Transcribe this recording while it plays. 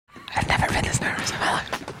hours of my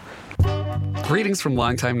life. Greetings from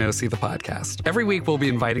Long Time No See, the podcast. Every week, we'll be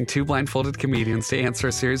inviting two blindfolded comedians to answer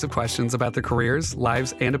a series of questions about their careers,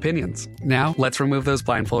 lives, and opinions. Now, let's remove those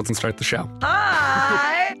blindfolds and start the show.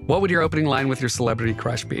 Hi! What would your opening line with your celebrity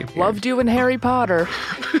crush be? Loved you in Harry Potter.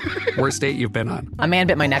 Worst date you've been on? A man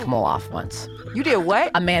bit my neck mole off once. You did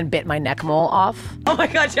what? A man bit my neck mole off. Oh my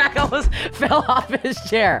God, Jack almost fell off his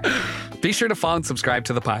chair. Be sure to follow and subscribe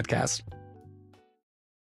to the podcast.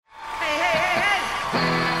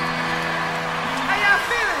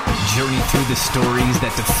 Journey through the stories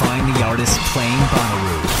that define the artists playing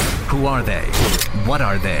Bonnaroo. Who are they? What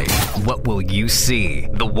are they? What will you see?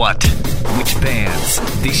 The what? Which bands?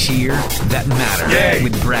 This year, that matter. Yay.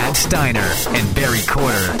 With Brad Steiner and Barry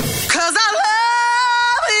Corder. 'Cause I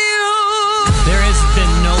love you. There has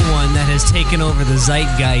been no one that has taken over the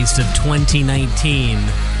zeitgeist of 2019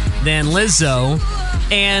 than Lizzo.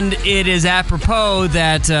 And it is apropos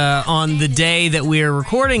that on the day that we are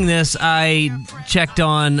recording this, I checked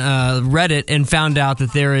on Reddit and found out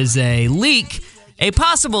that there is a leak, a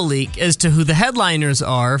possible leak, as to who the headliners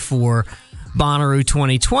are for Bonnaroo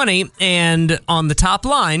 2020. And on the top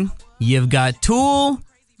line, you've got Tool,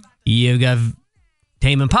 you've got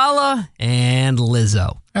Tame Impala, and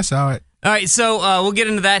Lizzo. I saw it. All right, so we'll get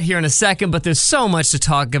into that here in a second, but there's so much to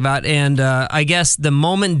talk about, and I guess the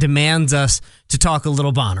moment demands us to talk a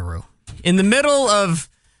little Bonnaroo. In the middle of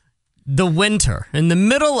the winter, in the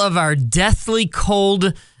middle of our deathly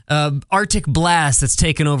cold Arctic blast that's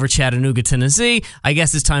taken over Chattanooga, Tennessee, I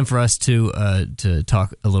guess it's time for us to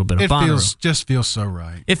talk a little bit of Bonnaroo. It just feels so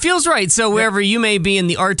right. It feels right. So wherever you may be in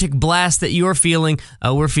the Arctic blast that you're feeling,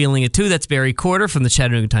 we're feeling it too. That's Barry Corder from the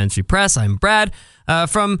Chattanooga Times Free Press. I'm Brad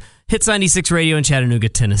from Hits 96 Radio in Chattanooga,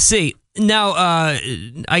 Tennessee. Now,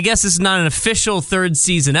 I guess this is not an official third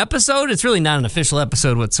season episode. It's really not an official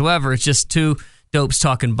episode whatsoever. It's just two dopes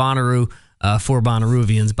talking Bonnaroo for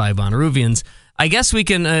Bonnaroovians by Bonnaroovians. I guess we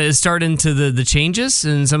can start into the changes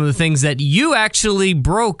and some of the things that you actually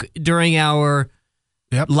broke during our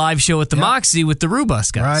live show at the Moxie with the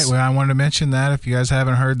Rubus guys. Right. Well, I wanted to mention that. If you guys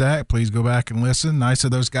haven't heard that, please go back and listen. Nice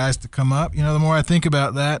of those guys to come up. You know, the more I think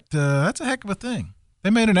about that, that's a heck of a thing. They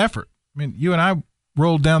made an effort. I mean, you and I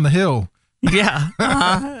rolled down the hill. Yeah.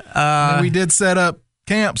 We did set up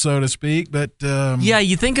camp, so to speak, but... yeah,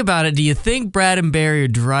 you think about it. Do you think Brad and Barry are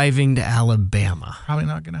driving to Alabama? Probably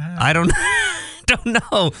not going to happen. I don't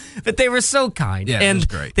know, but they were so kind. Yeah, and it was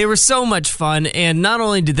great. They were so much fun, and not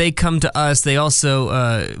only did they come to us, they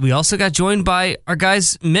also we also got joined by our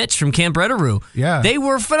guys Mitch from Camp Reddaroo. Yeah. They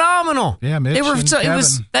were phenomenal. Yeah, Mitch and Kevin.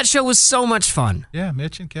 That show was so much fun. Yeah,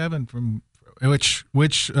 Mitch and Kevin from... Which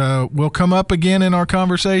will come up again in our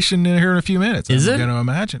conversation here in a few minutes. Is it? I'm going to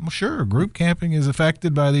imagine. Well, sure. Group camping is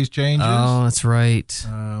affected by these changes. Oh, that's right.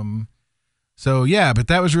 So, yeah, but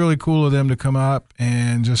that was really cool of them to come up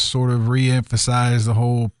and just sort of re-emphasize the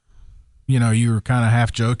whole, you know, you were kind of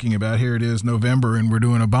half joking about here it is November and we're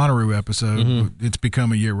doing a Bonnaroo episode. Mm-hmm. It's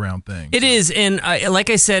become a year-round thing. It is, and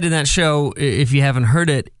like I said in that show, if you haven't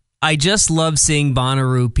heard it, I just love seeing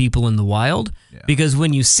Bonnaroo people in the wild because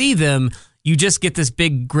when you see them, you just get this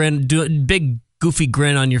big grin, big goofy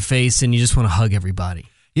grin on your face, and you just want to hug everybody.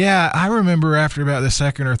 Yeah, I remember after about the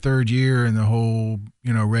second or third year and the whole,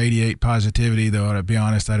 you know, radiate positivity, though, to be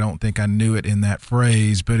honest, I don't think I knew it in that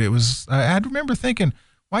phrase, but it was, I remember thinking,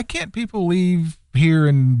 why can't people leave here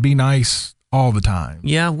and be nice all the time?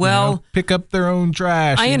 Yeah, well... You know, pick up their own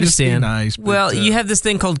trash. I understand. Just be nice. But, well, you have this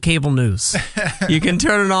thing called cable news. You can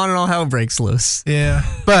turn it on and all hell breaks loose. Yeah,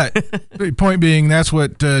 but the point being, that's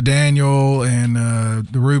what Daniel and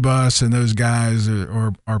the Rubus and those guys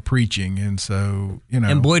are preaching, and so, you know...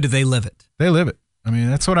 And boy, do they live it. They live it. I mean,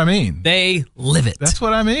 that's what I mean. They live it. That's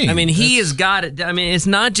what I mean. I mean, he has got it. I mean, it's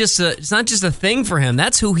not just a thing for him.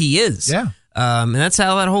 That's who he is. Yeah. And that's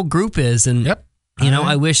how that whole group is, and... Yep. You know,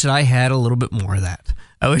 I wish that I had a little bit more of that.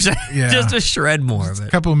 I wish I just a shred more of it.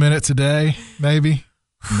 A couple of minutes a day, maybe.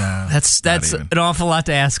 No, that's an awful lot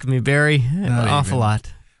to ask me, Barry. An awful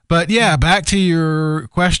lot. But yeah, back to your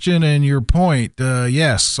question and your point.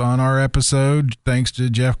 Yes, on our episode, thanks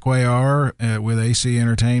to Jeff Cuellar with AC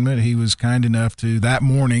Entertainment, he was kind enough to that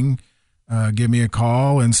morning give me a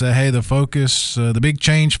call and say, hey, the focus, the big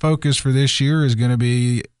change focus for this year is going to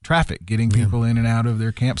be traffic, getting people in and out of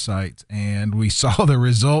their campsites. And we saw the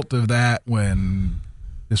result of that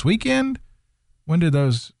this weekend. When did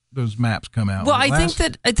those maps come out? Well, I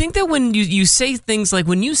think that when you say things like,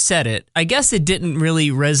 when you said it, I guess it didn't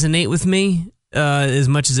really resonate with me as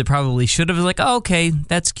much as it probably should have. It was like, oh, okay,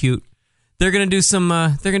 that's cute. They're gonna do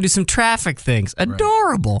some traffic things.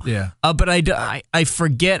 Adorable. Right. Yeah. But I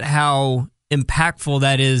forget how impactful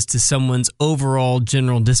that is to someone's overall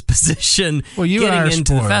general disposition. Well, you and I are getting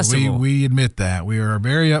into the spoiled. festival. We admit that. We are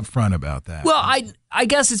very upfront about that. Well, I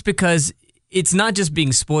guess it's because it's not just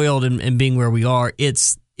being spoiled and being where we are.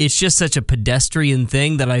 It's just such a pedestrian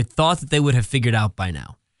thing that I thought that they would have figured out by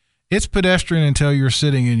now. It's pedestrian until you're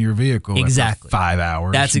sitting in your vehicle Exactly. for 5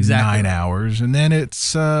 hours. That's exactly 9 hours. And then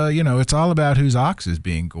it's, it's all about whose ox is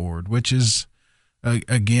being gored, which is,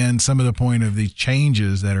 again, some of the point of these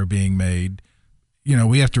changes that are being made.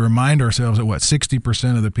 We have to remind ourselves that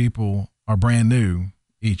 60% of the people are brand new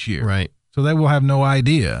each year. Right. So they will have no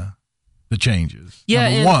idea the changes. Yeah,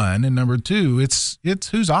 number one. And number two, it's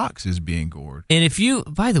whose ox is being gored. And if you,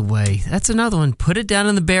 by the way, that's another one. Put it down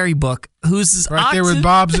in the Barry book. Whose right ox there with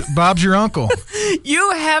Bob's your uncle.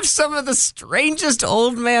 You have some of the strangest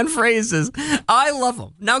old man phrases. I love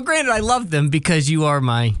them. Now, granted, I love them because you're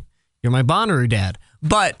my Bonnaroo dad.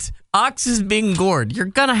 But ox is being gored. You're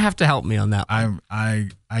gonna have to help me on that one.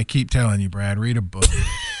 I keep telling you, Brad, read a book.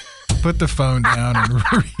 Put the phone down and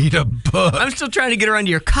read a book. I'm still trying to get around to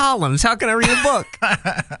your columns. How can I read a book?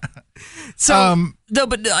 So,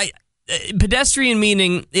 pedestrian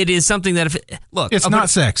meaning it is something that it's not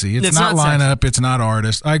sexy. It's not lineup. It's not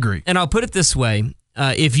artist. I agree. And I'll put it this way.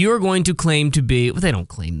 If you're going to claim to be, well, they don't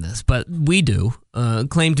claim this, but we do,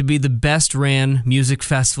 claim to be the best ran music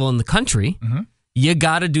festival in the country, you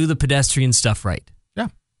got to do the pedestrian stuff right. Yeah.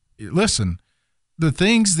 Listen, the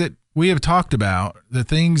things that we have talked about, the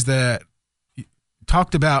things that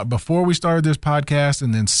talked about before we started this podcast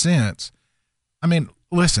and then since,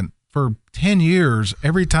 listen, for 10 years,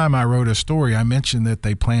 every time I wrote a story, I mentioned that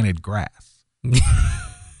they planted grass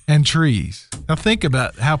and trees. Now think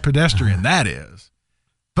about how pedestrian that is.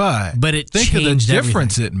 But it think of the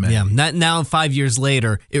difference everything. It made. Yeah, now 5 years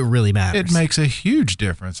later, it really matters. It makes a huge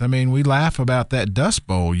difference. We laugh about that Dust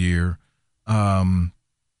Bowl year. We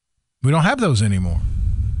don't have those anymore,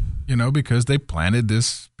 because they planted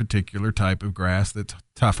this particular type of grass that's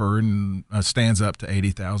tougher and stands up to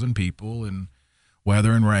 80,000 people in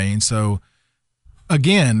weather and rain. So,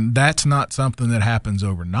 again, that's not something that happens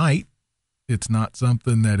overnight. It's not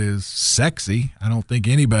something that is sexy. I don't think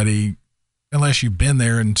anybody, unless you've been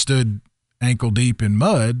there and stood ankle deep in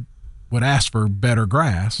mud, would ask for better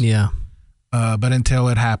grass. Yeah. But until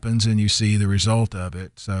it happens and you see the result of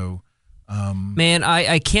it. So, man,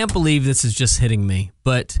 I can't believe this is just hitting me,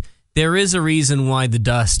 but there is a reason why the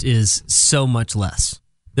dust is so much less.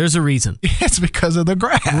 There's a reason. It's because of the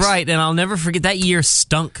grass. Right, and I'll never forget that year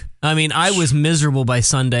stunk. I was miserable by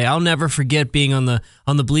Sunday. I'll never forget being on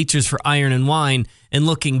the bleachers for Iron and Wine and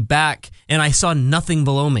looking back, and I saw nothing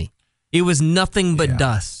below me. It was nothing but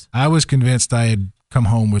dust. I was convinced I had come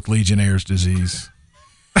home with Legionnaire's disease.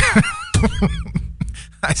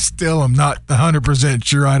 I still am not 100%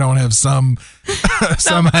 sure I don't have some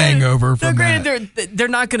hangover from that. They're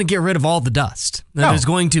not going to get rid of all the dust. No. There's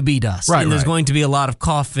going to be dust. Right, and there's going to be a lot of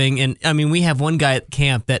coughing. And, we have one guy at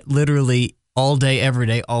camp that literally all day, every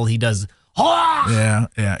day, all he does is, yeah.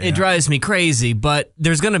 It drives me crazy, but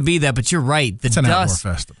there's going to be that. But you're right, it's an outdoor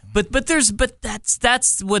festival. But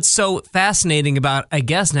that's what's so fascinating about, I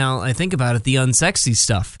guess now I think about it, the unsexy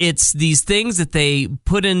stuff. It's these things that they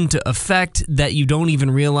put into effect that you don't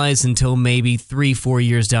even realize until maybe 3-4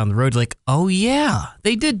 years down the road. Like, oh yeah,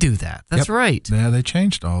 they did do that. That's right. Yeah, they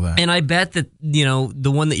changed all that. And I bet that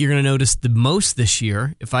the one that you're going to notice the most this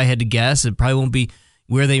year, if I had to guess, it probably won't be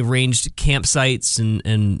where they ranged campsites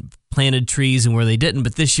and planted trees and where they didn't,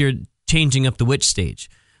 but this year changing up the witch stage,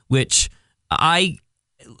 which I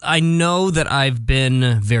know that I've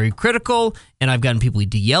been very critical and I've gotten people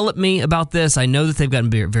to yell at me about this. I know that they've gotten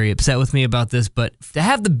very upset with me about this, but to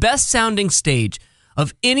have the best sounding stage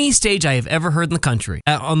of any stage I have ever heard in the country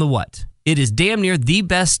on the what? It is damn near the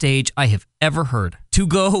best stage I have ever heard. To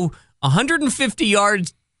go 150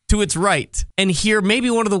 yards to its right and hear maybe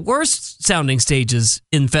one of the worst sounding stages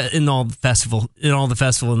in all the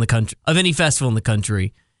festival in the country, of any festival in the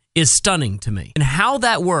country, is stunning to me. And how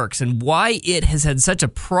that works and why it has had such a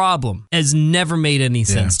problem has never made any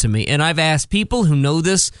sense to me. And I've asked people who know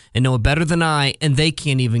this and know it better than I, and they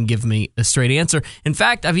can't even give me a straight answer. In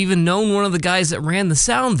fact, I've even known one of the guys that ran the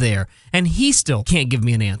sound there, and he still can't give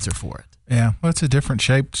me an answer for it. Yeah, well, it's a different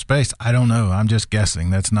shaped space. I don't know. I'm just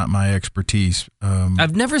guessing. That's not my expertise.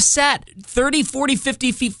 I've never sat 30, 40,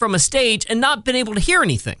 50 feet from a stage and not been able to hear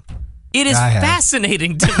anything. It is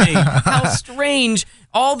fascinating to me how strange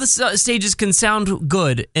all the stages can sound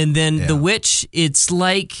good, and then the witch, it's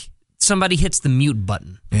like somebody hits the mute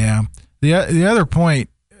button. Yeah. The other point,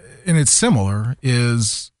 and it's similar,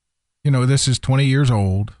 is, this is 20 years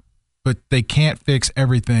old. but they can't fix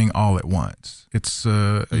everything all at once. It's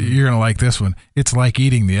you're going to like this one. It's like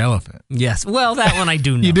eating the elephant. Yes. Well, that one I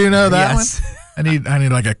do know. You do know that yes. one? I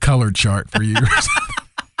need like a colored chart for you.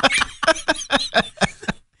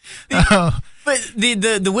 But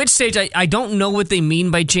the witch stage, I don't know what they mean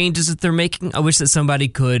by changes that they're making. I wish that somebody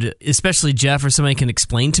could, especially Jeff or somebody, can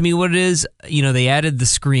explain to me what it is. You know, they added the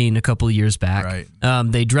screen a couple of years back. Right.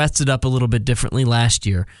 They dressed it up a little bit differently last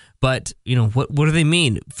year. But, you know, what do they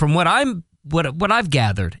mean? From what I've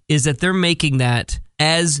gathered is that they're making that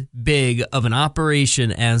as big of an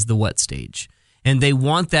operation as the what stage. And they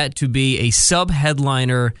want that to be a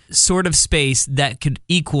sub-headliner sort of space that could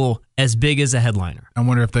equal as big as a headliner. I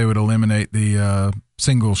wonder if they would eliminate the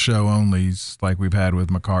single show onlys like we've had with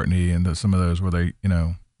McCartney and some of those where they, you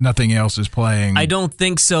know, nothing else is playing. I don't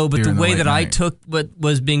think so, but the way that I took what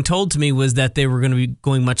was being told to me was that they were going to be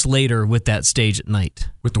going much later with that stage at night.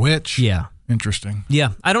 With the witch? Yeah. Interesting.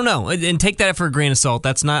 Yeah, I don't know. And take that for a grain of salt.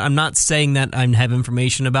 I'm not saying that I have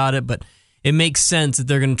information about it, but it makes sense that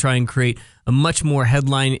they're going to try and create a much more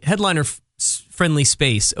headliner-friendly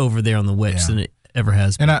space over there on the Witch than it ever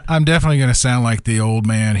has been. And I'm definitely going to sound like the old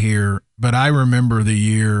man here, but I remember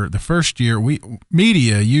the first year,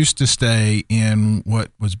 media used to stay in what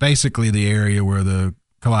was basically the area where the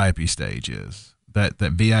Calliope stage is, that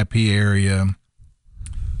VIP area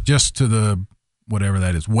just to the, whatever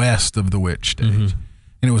that is, west of the Witch stage. Mm-hmm.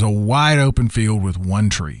 And it was a wide open field with one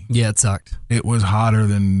tree. Yeah, it sucked. It was hotter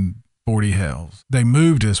than 40 hells. They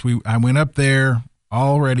moved us. I went up there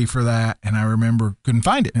all ready for that, and I remember couldn't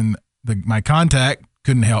find it. And my contact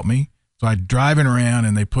couldn't help me, so I driving around,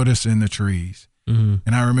 and they put us in the trees. Mm-hmm.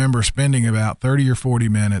 And I remember spending about 30 or 40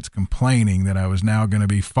 minutes complaining that I was now going to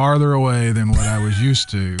be farther away than what I was used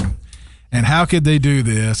to. And how could they do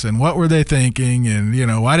this? And what were they thinking? And, you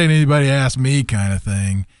know, why didn't anybody ask me kind of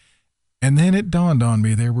thing? And then it dawned on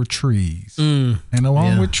me there were trees. And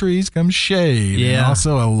along with trees comes shade and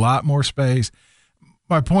also a lot more space.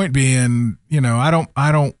 My point being, you know, I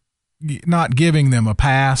don't not giving them a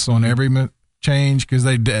pass on every change because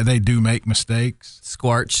they do make mistakes.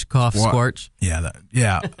 Squarch, cough, squarch. Yeah.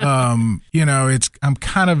 You know, I'm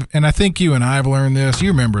kind of, and I think you and I have learned this.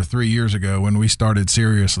 You remember 3 years ago when we started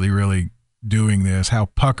seriously really doing this, how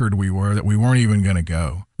puckered we were that we weren't even going to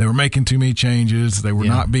go. They were making too many changes. They were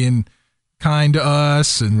not being kind to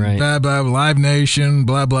us and blah, blah, Live Nation,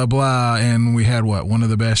 blah, blah, blah. And we had one of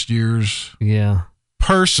the best years. Yeah.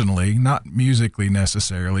 Personally, not musically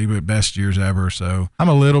necessarily, but best years ever. So I'm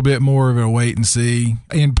a little bit more of a wait and see,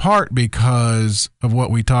 in part because of what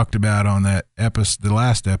we talked about on that the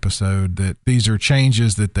last episode, that these are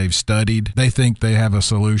changes that they've studied. They think they have a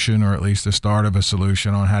solution, or at least the start of a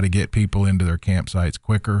solution on how to get people into their campsites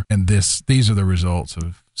quicker. And these are the results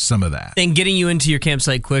of some of that. And getting you into your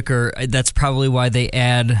campsite quicker, that's probably why they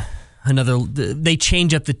add they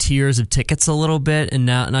change up the tiers of tickets a little bit, and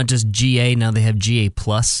now not just GA, now they have GA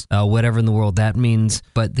Plus, whatever in the world that means.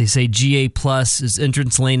 But they say GA Plus is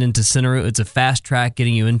entrance lane into Cinnaru. It's a fast track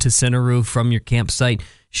getting you into Cinnaru from your campsite.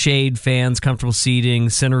 Shade, fans, comfortable seating,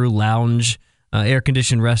 Cinnaru lounge,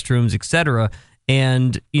 air-conditioned restrooms, etc.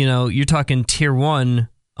 And, you know, you're talking tier 1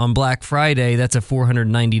 on Black Friday, that's a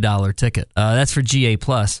 $490 ticket. That's for GA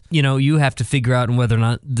Plus. You know, you have to figure out whether or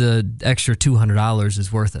not the extra $200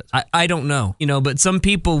 is worth it. I don't know, you know, but some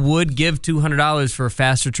people would give $200 for a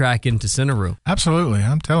faster track into Cinnaru. Absolutely.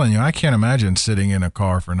 I'm telling you, I can't imagine sitting in a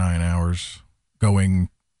car for 9 hours going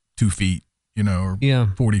 2 feet, you know,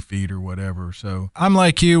 or 40 feet or whatever. So I'm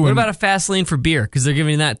like you. What about a fast lane for beer? Because they're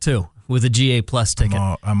giving that too. With a GA Plus ticket.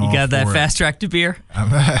 You got that fast track to beer?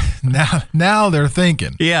 Now they're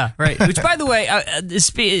thinking. Yeah, right. Which, by the way,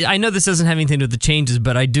 I know this doesn't have anything to do with the changes,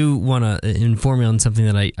 but I do want to inform you on something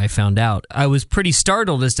that I found out. I was pretty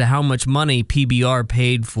startled as to how much money PBR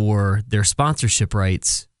paid for their sponsorship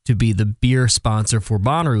rights to be the beer sponsor for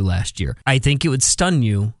Bonnaroo last year. I think it would stun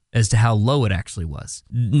you as to how low it actually was.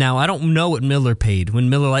 Now, I don't know what Miller paid when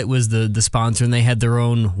Miller Lite was the sponsor and they had their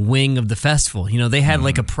own wing of the festival. You know, they had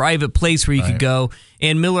like a private place where you could go,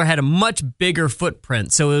 and Miller had a much bigger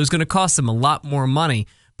footprint, so it was going to cost them a lot more money.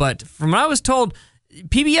 But from what I was told,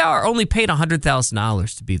 PBR only paid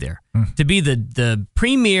 $100,000 to be there, to be the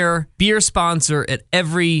premier beer sponsor at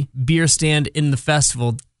every beer stand in the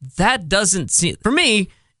festival. That doesn't seem, for me,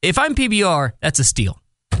 if I'm PBR, that's a steal.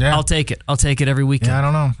 Yeah. I'll take it. I'll take it every weekend. Yeah,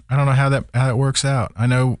 I don't know how that works out. I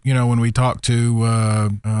know, you know, when we talk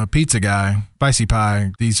to Pizza Guy, Spicy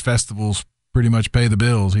Pie, these festivals pretty much pay the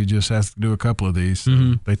bills. He just has to do a couple of these.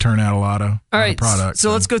 So they turn out a lot of products.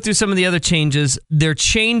 So let's go through some of the other changes. They're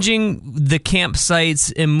changing the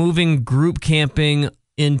campsites and moving group camping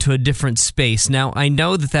into a different space. Now, I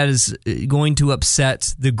know that is going to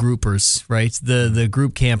upset the groupers, right? The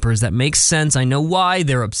group campers. That makes sense. I know why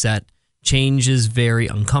they're upset. Change is very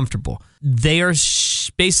uncomfortable. They are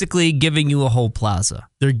basically giving you a whole plaza.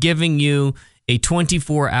 They're giving you a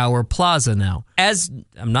 24-hour plaza now. As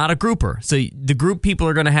I'm not a grouper, so the group people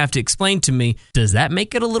are going to have to explain to me, does that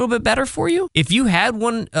make it a little bit better for you? If you had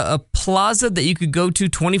a plaza that you could go to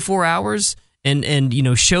 24 hours and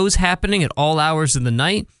shows happening at all hours of the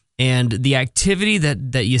night, and the activity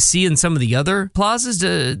that you see in some of the other plazas,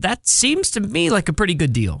 that seems to me like a pretty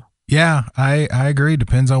good deal. Yeah, I agree.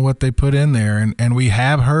 Depends on what they put in there. And we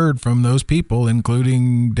have heard from those people,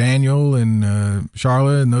 including Daniel and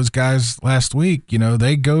Charlotte and those guys last week,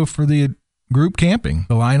 they go for the group camping.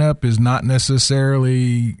 The lineup is not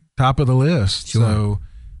necessarily top of the list. Sure. So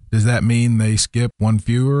does that mean they skip one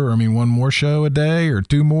more show a day or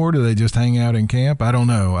two more? Do they just hang out and camp? I don't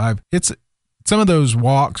know. Some of those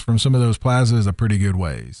walks from some of those plazas are pretty good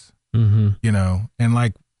ways, and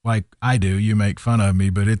like I do, you make fun of me,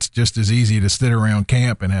 but it's just as easy to sit around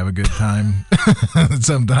camp and have a good time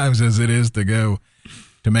sometimes as it is to go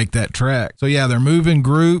to make that trek. So yeah, they're moving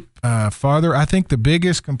group farther. I think the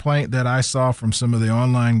biggest complaint that I saw from some of the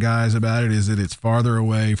online guys about it is that it's farther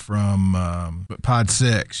away from Pod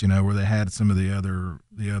 6, where they had some of the other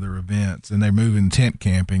events, and they're moving tent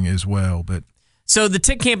camping as well. But so the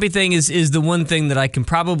tent camping thing is the one thing that I can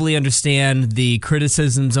probably understand the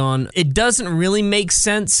criticisms on. It doesn't really make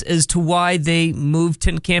sense as to why they moved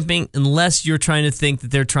tent camping unless you're trying to think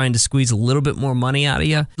that they're trying to squeeze a little bit more money out of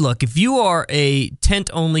you. Look, if you are a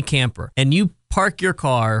tent-only camper and you park your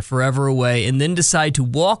car forever away and then decide to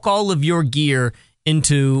walk all of your gear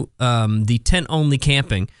into the tent-only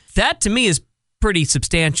camping, that to me is pretty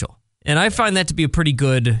substantial. And I find that to be a pretty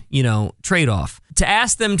good, trade-off. To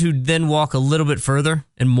ask them to then walk a little bit further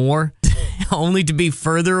and more, only to be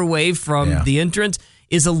further away from the entrance,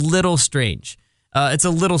 is a little strange. It's a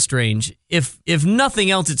little strange. If nothing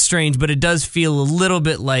else, it's strange, but it does feel a little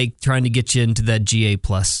bit like trying to get you into that GA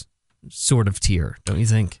plus sort of tier, don't you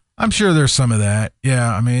think? I'm sure there's some of that.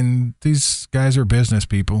 Yeah, I mean, these guys are business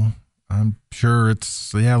people. I'm sure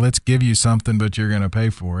it's, let's give you something, but you're going to pay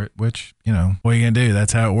for it, which, what are you going to do?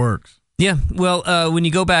 That's how it works. Yeah, well, when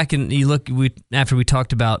you go back and you look, after we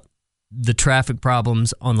talked about the traffic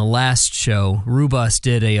problems on the last show, Rubus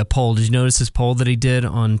did a poll. Did you notice this poll that he did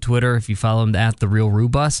on Twitter? If you follow him at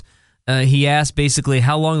 @TheRealRubus, he asked basically,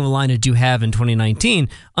 how long of a line did you have in 2019?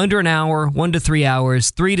 Under an hour, 1 to 3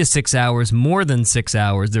 hours, 3 to 6 hours, more than 6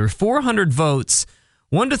 hours. There were 400 votes.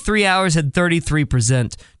 1 to 3 hours had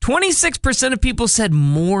 33%. 26% of people said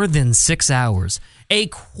more than 6 hours. A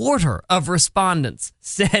quarter of respondents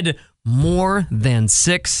said more than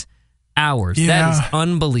 6 hours. Yeah. That is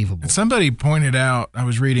unbelievable. Somebody pointed out, I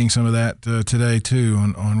was reading some of that today too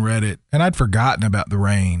on Reddit, and I'd forgotten about the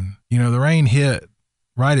rain. The rain hit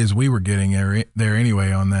right as we were getting there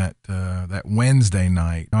anyway on that Wednesday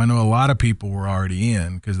night. I know a lot of people were already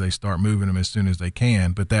in because they start moving them as soon as they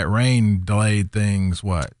can, but that rain delayed things,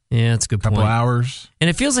 what? Yeah, that's a good point. Couple hours. And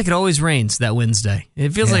it feels like it always rains that Wednesday. It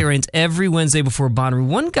feels like it rains every Wednesday before Bonnaroo.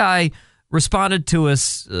 One guy responded to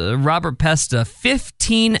us, Robert Pesta,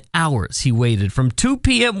 15 hours he waited from 2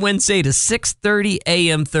 p.m. Wednesday to 6:30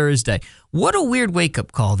 a.m. Thursday. What a weird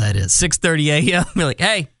wake-up call that is, 6:30 a.m. You're like,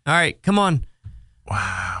 hey, all right, come on.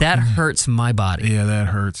 Wow. That hurts my body. Yeah, that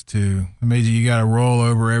hurts too. Maybe you got to roll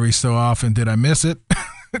over every so often. Did I miss it?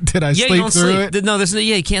 Did I sleep through it? No,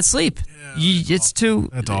 you can't sleep.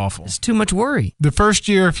 That's awful. It's too much worry. The first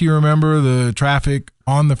year, if you remember, the traffic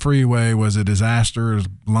on the freeway was a disaster. It was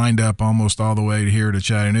lined up almost all the way here to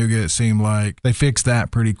Chattanooga. It seemed like they fixed that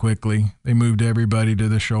pretty quickly. They moved everybody to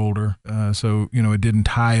the shoulder, so it didn't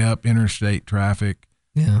tie up interstate traffic.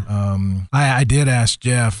 Yeah. I did ask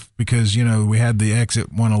Jeff because we had the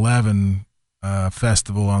Exit 111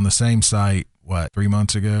 festival on the same site 3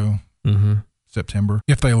 months ago. Mm-hmm. September.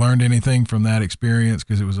 If they learned anything from that experience,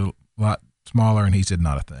 because it was a lot smaller, and he said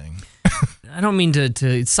not a thing. I don't mean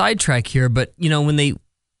to sidetrack here, but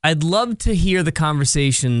I'd love to hear the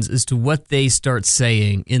conversations as to what they start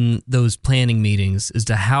saying in those planning meetings as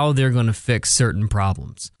to how they're going to fix certain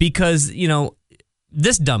problems. Because,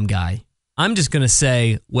 this dumb guy, I'm just going to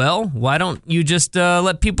say, well, why don't you just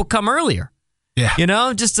let people come earlier?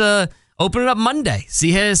 Yeah. Just open it up Monday.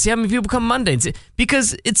 See how many people come Monday.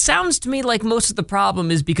 Because it sounds to me like most of the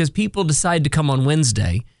problem is because people decide to come on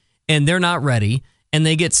Wednesday and they're not ready and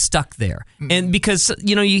they get stuck there. And because,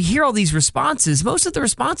 you hear all these responses, most of the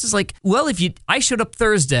responses like, well, I showed up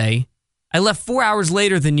Thursday I left 4 hours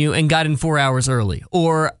later than you and got in 4 hours early.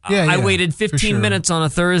 Or I waited 15 minutes on a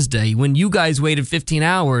Thursday when you guys waited 15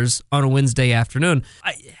 hours on a Wednesday afternoon.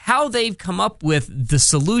 How they've come up with the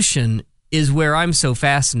solution is where I'm so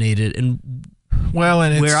fascinated and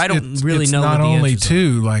where I don't really know. Not what the only answers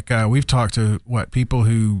too, like we've talked to people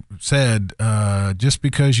who said just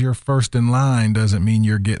because you're first in line doesn't mean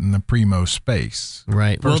you're getting the primo space.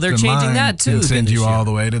 Right. Well, they're changing that too. Can send you all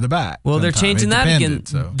the way to the back. Well, they're changing that again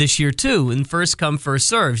this year too. And first come, first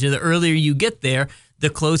serve. The earlier you get there, the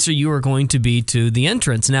closer you are going to be to the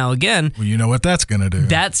entrance. Now, again, well, you know what that's going to do.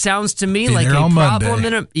 That sounds to me like a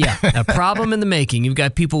problem a problem in the making. You've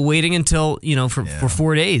got people waiting until for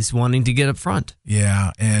 4 days wanting to get up front.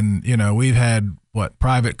 Yeah, and we've had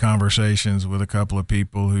private conversations with a couple of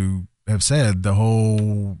people who have said the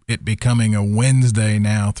whole it becoming a Wednesday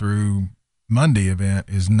now through Monday event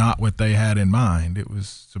is not what they had in mind. It was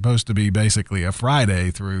supposed to be basically a Friday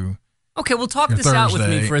through. Okay, well, talk this out with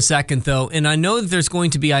me for a second, though. And I know that there's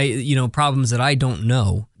going to be, problems that I don't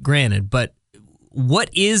know, granted. But what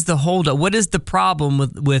is the holdup? What is the problem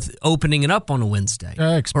with opening it up on a Wednesday?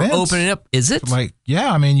 Expense. Or opening it up? Is it?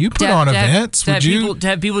 You put on events. To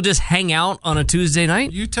have people just hang out on a Tuesday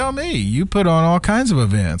night? You tell me. You put on all kinds of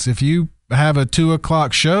events. If you have a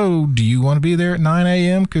 2:00 show, do you want to be there at 9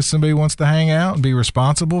 a.m. because somebody wants to hang out and be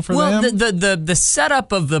responsible for them? Well, the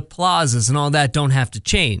setup of the plazas and all that don't have to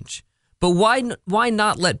change. But why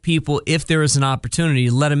not let people, if there is an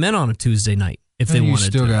opportunity, let them in on a Tuesday night if they wanted to?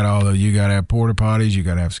 You still got you got to have porta potties, you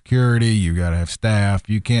got to have security, you got to have staff.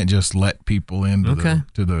 You can't just let people into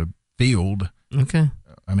to the field. Okay.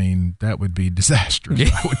 I mean, that would be disastrous,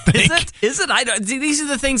 I would think. Is it? I don't. See, these are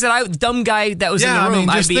the things that dumb guy that was in the room.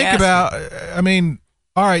 Just think about.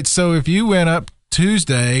 All right. So if you went up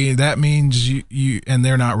Tuesday, that means you and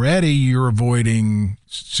they're not ready. You're avoiding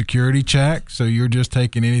security checks, so you're just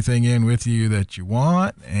taking anything in with you that you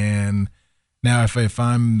want. And now, if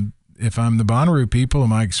I'm the Bonnaroo people,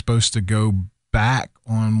 am I supposed to go back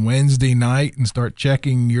on Wednesday night and start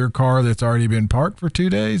checking your car that's already been parked for 2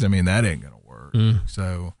 days? I mean, that ain't gonna work.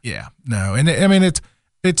 So yeah, no. And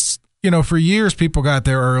it's for years people got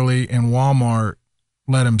there early and Walmart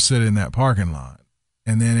let them sit in that parking lot.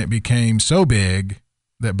 And then it became so big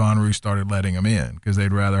that Bonnaroo started letting them in because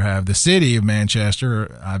they'd rather have the city of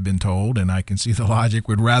Manchester, I've been told, and I can see the logic,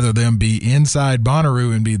 would rather them be inside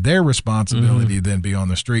Bonnaroo and be their responsibility than be on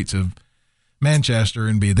the streets of Manchester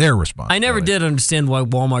and be their responsibility. I never did understand why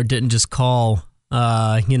Walmart didn't just call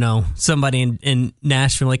somebody in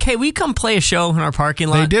Nashville like, hey, will you come play a show in our parking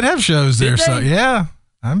lot? They did have shows there, so yeah.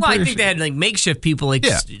 I think they had makeshift people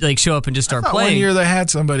show up and just start playing. One year they had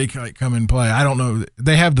somebody come and play. I don't know.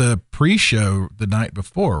 They have the pre-show the night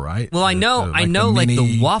before, right? Well, I know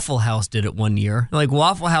the Waffle House did it one year. Like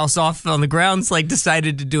Waffle House off on the grounds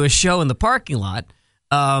decided to do a show in the parking lot.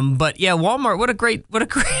 But yeah, Walmart, what a great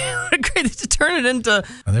to turn it into.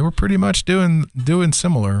 They were pretty much doing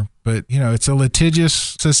similar, but it's a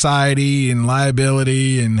litigious society and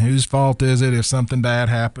liability, and whose fault is it if something bad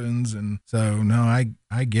happens? And so no,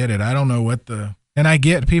 I get it. I don't know and I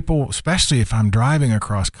get people, especially if I'm driving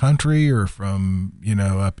across country or from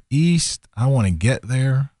up east, I want to get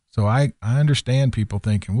there. So I understand people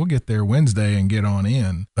thinking we'll get there Wednesday and get on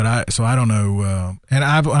in, but I don't know. And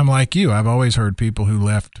I'm like you. I've always heard people who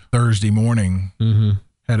left Thursday morning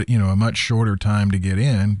had a much shorter time to get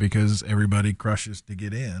in because everybody crushes to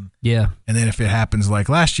get in. Yeah. And then if it happens like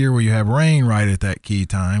last year where you have rain right at that key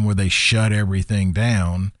time where they shut everything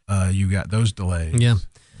down, you got those delays. Yeah.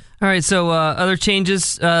 All right, so other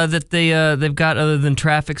changes that they've got other than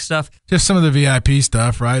traffic stuff? Just some of the VIP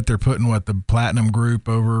stuff, right? They're putting the Platinum group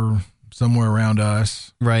over somewhere around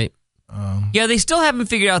us. Right. Yeah, they still haven't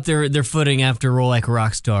figured out their footing after Roll Like a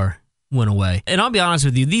Rockstar went away. And I'll be honest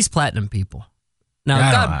with you, these Platinum people.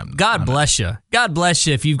 Now, God bless you. God bless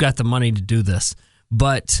you if you've got the money to do this.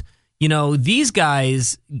 But, these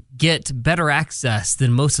guys get better access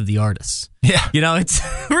than most of the artists. Yeah. It's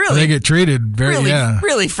really... They get treated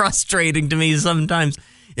really frustrating to me sometimes.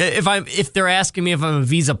 If they're asking me if I'm a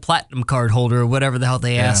Visa Platinum card holder or whatever the hell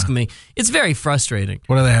they ask me, it's very frustrating.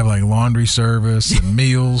 What do they have, like laundry service and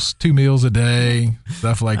meals, 2 meals a day,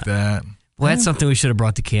 stuff like that? Well, that's something we should have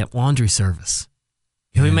brought to camp, laundry service.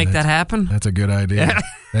 Can we make that happen? That's a good idea.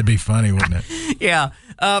 That'd be funny, wouldn't it? Yeah.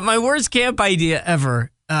 My worst camp idea ever.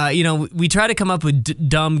 We try to come up with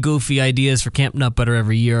dumb, goofy ideas for Camp Nut Butter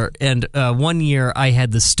every year. And one year I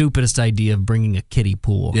had the stupidest idea of bringing a kiddie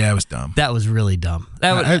pool. Yeah, it was dumb. That was really dumb.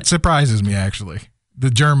 It surprises me, actually. The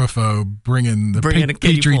germaphobe bringing a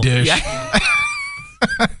petri dish. Yeah.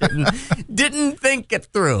 didn't think it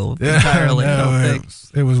through entirely. I don't think.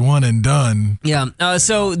 It was one and done. Yeah.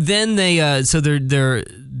 So then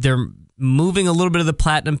they're moving a little bit of the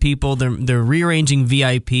platinum people. They're rearranging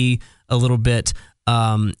VIP a little bit.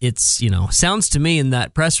 It's sounds to me in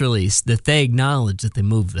that press release that they acknowledge that they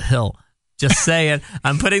moved the hill. Just saying,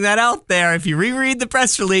 I'm putting that out there. If you reread the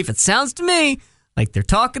press release, it sounds to me like they're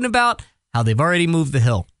talking about how they've already moved the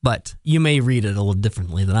hill, but you may read it a little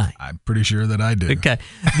differently than I. I'm pretty sure that I do. Okay.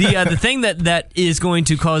 The thing that is going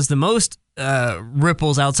to cause the most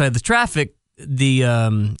ripples outside the traffic,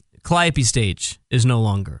 the Calliope stage is no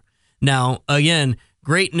longer. Now, again,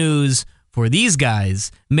 great news for these guys,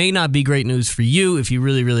 may not be great news for you if you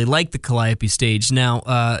really, really like the Calliope stage.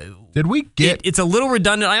 Now, did we get? It's a little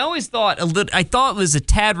redundant. I always thought I thought it was a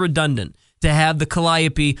tad redundant to have the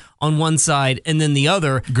Calliope on one side and then the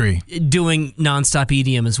other doing nonstop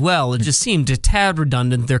EDM as well. It just seemed a tad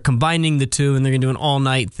redundant. They're combining the two and they're going to do an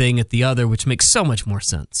all-night thing at the other, which makes so much more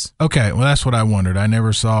sense. Okay, well, that's what I wondered. I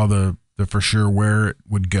never saw the for sure where it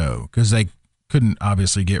would go because they couldn't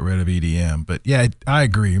obviously get rid of EDM. But yeah, I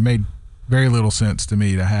agree. It made very little sense to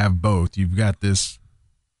me to have both. You've got this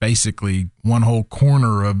basically one whole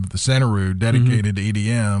corner of the Centeroo dedicated to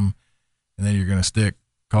EDM, and then you're going to stick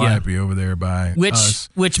Calliope over there by us.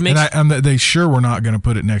 Which makes... And they sure were not going to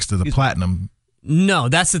put it next to the Platinum. No,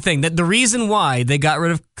 that's the thing. The reason why they got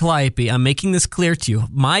rid of Calliope, I'm making this clear to you,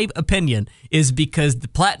 my opinion, is because the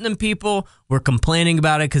Platinum people were complaining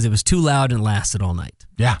about it because it was too loud and lasted all night.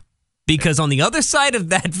 Yeah. Because on the other side of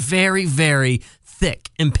that very, very thick,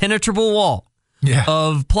 impenetrable wall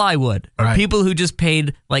of plywood are people who just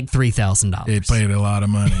paid like $3,000. They paid a lot of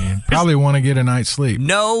money and probably want to get a night's sleep.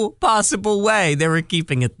 No possible way they were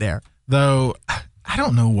keeping it there. Though, I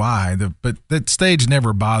don't know why, but that stage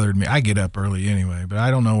never bothered me. I get up early anyway, but I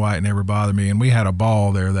don't know why it never bothered me. And we had a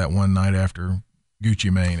ball there that one night after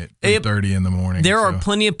Gucci Mane at 8:30 in the morning. There are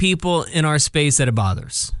plenty of people in our space that it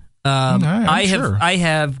bothers. I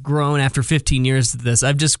have grown after 15 years of this.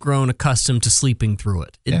 I've just grown accustomed to sleeping through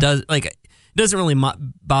it. It doesn't really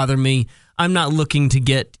bother me. I'm not looking to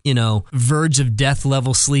get, verge of death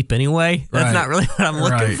level sleep anyway. That's not really what I'm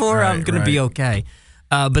looking for. I'm going to be okay.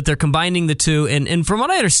 But they're combining the two. And from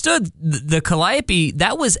what I understood, the Calliope,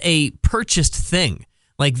 that was a purchased thing.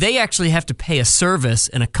 Like they actually have to pay a service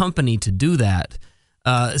and a company to do that.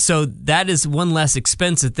 So that is one less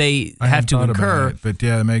expense that they have to incur. But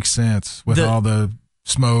yeah, it makes sense with all the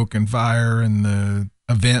smoke and fire and the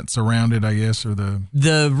events around it, I guess, or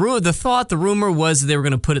the rumor was they were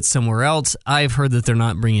going to put it somewhere else. I've heard that they're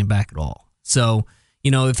not bringing it back at all. So,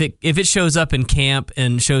 if it shows up in camp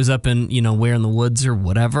and shows up in, where in the woods or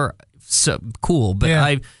whatever, so cool.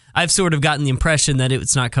 But I've sort of gotten the impression that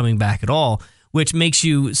it's not coming back at all, which makes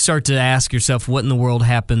you start to ask yourself what in the world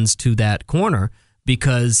happens to that corner.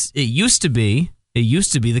 Because it used to be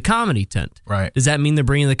the comedy tent. Right. Does that mean they're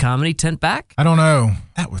bringing the comedy tent back? I don't know.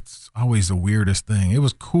 That was always the weirdest thing. It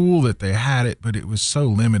was cool that they had it, but it was so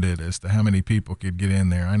limited as to how many people could get in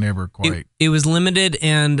there. I never quite... It was limited,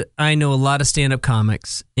 and I know a lot of stand-up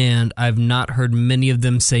comics, and I've not heard many of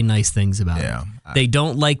them say nice things about it. They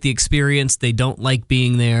don't like the experience. They don't like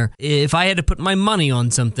being there. If I had to put my money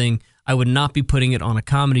on something, I would not be putting it on a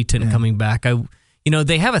comedy tent coming back.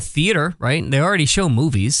 They have a theater, right? They already show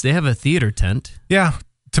movies. They have a theater tent. Yeah.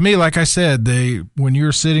 To me, like I said, when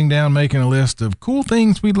you're sitting down making a list of cool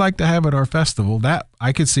things we'd like to have at our festival, that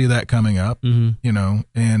I could see that coming up, and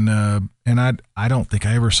I don't think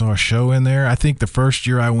I ever saw a show in there. I think the first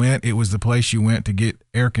year I went, it was the place you went to get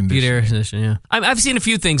air conditioning. Get air conditioning, yeah. I've seen a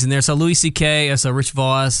few things in there. I saw Louis C.K., I saw Rich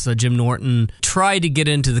Voss, I saw Jim Norton. Tried to get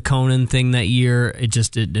into the Conan thing that year. It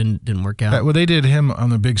didn't work out. Well, they did him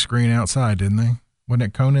on the big screen outside, didn't they? Wasn't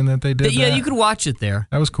it Conan that they did? Yeah, you could watch it there.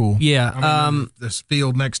 That was cool. Yeah, this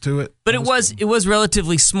field next to it. But it was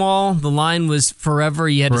relatively small. The line was forever.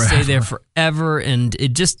 You had to stay there forever, and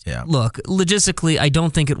it just look logistically. I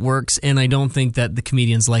don't think it works, and I don't think that the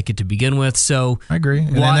comedians like it to begin with. So I agree.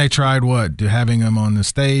 And then they tried having them on the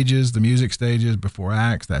stages, the music stages before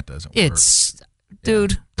acts. That doesn't work.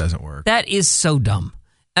 Doesn't work. That is so dumb.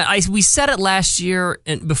 We said it last year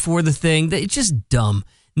and before the thing that it's just dumb.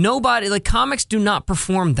 Comics do not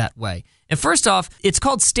perform that way. And first off, it's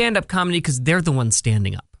called stand-up comedy because they're the ones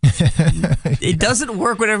standing up. It doesn't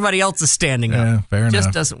work when everybody else is standing up. Fair enough.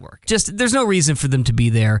 Just doesn't work. There's no reason for them to be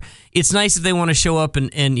there. It's nice if they want to show up and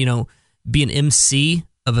be an MC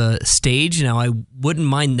of a stage. Now, I wouldn't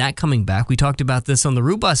mind that coming back. We talked about this on the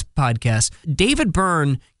Rubus podcast. David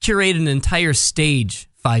Byrne curated an entire stage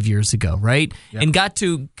 5 years ago, right? Yep. And got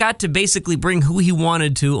to basically bring who he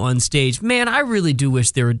wanted to on stage. Man, I really do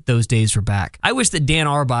wish those days were back. I wish that Dan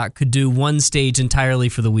Arbach could do one stage entirely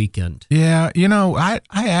for the weekend. Yeah, I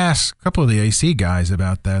asked a couple of the AC guys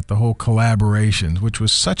about that, the whole collaborations, which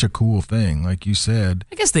was such a cool thing, like you said.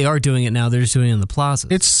 I guess they are doing it now. They're just doing it in the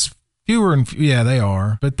plazas. It's fewer and yeah, they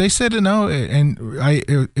are. But they said no, and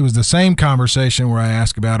it was the same conversation where I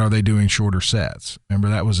asked about, are they doing shorter sets? Remember,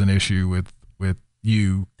 that was an issue with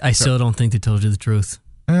you. I still don't think they told you the truth.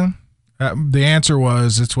 Yeah. The answer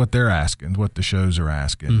was it's what they're asking, what the shows are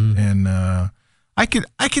asking. Mm-hmm. And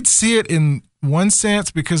I could see it in one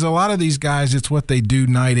sense because a lot of these guys, it's what they do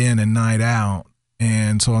night in and night out.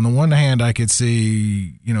 And so on the one hand, I could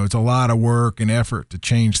see, it's a lot of work and effort to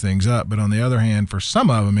change things up. But on the other hand, for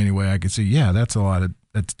some of them anyway, I could see, yeah, that's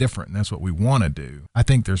different. And that's what we want to do. I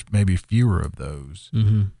think there's maybe fewer of those.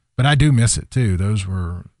 Mm-hmm. But I do miss it too. Those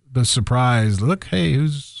were the surprise. Look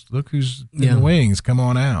who's in the wings. Come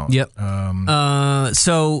on out. Yep.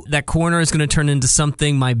 So that corner is going to turn into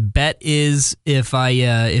something. My bet is if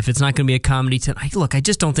it's not going to be a comedy tent, I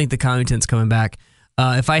just don't think the comedy tent's coming back.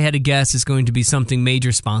 If I had to guess, it's going to be something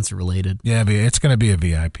major sponsor related. Yeah, it's going to be a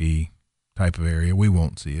VIP type of area. We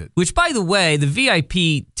won't see it. Which, by the way, the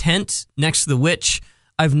VIP tent next to the Witch,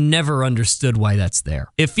 I've never understood why that's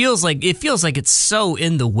there. It feels like it's so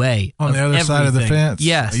in the way on the other side of the fence.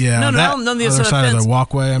 Yes. Yeah. No, on the other side of the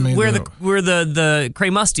walkway. I mean, where the Cray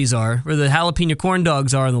Musties are, where the jalapeno corn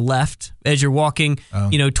dogs are on the left as you're walking,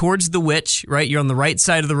 towards the Witch. Right, you're on the right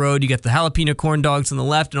side of the road. You got the jalapeno corn dogs on the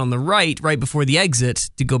left, and on the right before the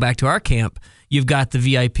exit to go back to our camp, you've got the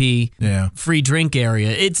VIP free drink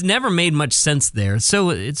area. It's never made much sense there,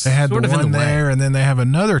 so it's they had sort the of one in the there, way. And then they have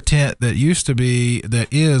another tent that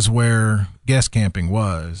is where guest camping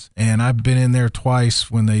was. And I've been in there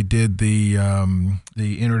twice when they did the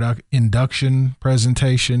induction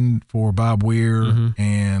presentation for Bob Weir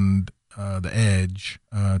and the Edge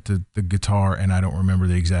to the guitar, and I don't remember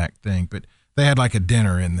the exact thing, but they had like a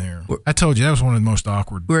dinner in there. I told you that was one of the most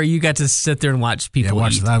awkward. Where you got to sit there and watch people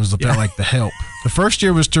eat. That felt like the help. The first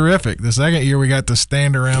year was terrific. The second year we got to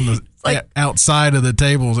stand around outside of the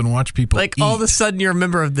tables and watch people eat. All of a sudden you're a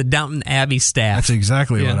member of the Downton Abbey staff. That's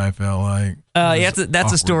exactly what I felt like.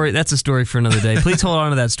 That's a story. That's a story for another day. Please hold on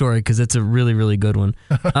to that story because it's a really, really good one.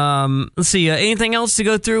 Let's see. Anything else to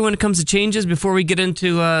go through when it comes to changes before we get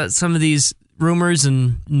into some of these rumors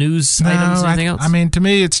and news items? Anything else? I mean, to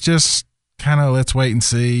me, it's just kind of let's wait and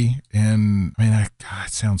see. And I mean, it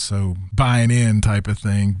sounds so buying in type of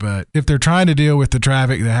thing, but if they're trying to deal with the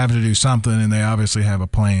traffic, they have to do something, and they obviously have a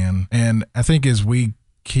plan. And I think as we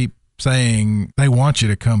keep saying, they want you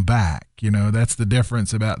to come back. That's the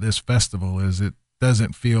difference about this festival, is it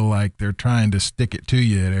doesn't feel like they're trying to stick it to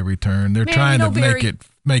you at every turn. They're trying to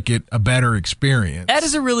make it a better experience. That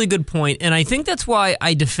is a really good point, and I think that's why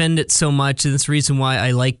I defend it so much, and that's the reason why I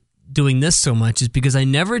like doing this so much, is because I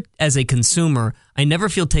never, as a consumer, I never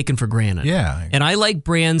feel taken for granted. Yeah. And I like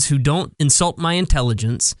brands who don't insult my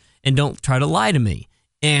intelligence and don't try to lie to me.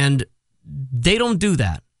 And they don't do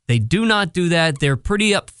that. They do not do that. They're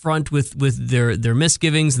pretty upfront with their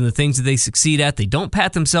misgivings and the things that they succeed at. They don't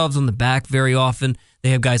pat themselves on the back very often.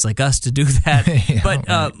 They have guys like us to do that.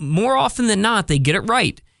 But more often than not, they get it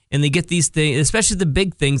right. And they get these things, especially the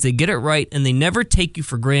big things, they get it right, and they never take you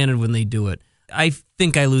for granted when they do it. I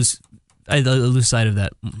think I lose sight of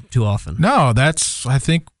that too often. No, I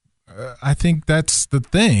think that's the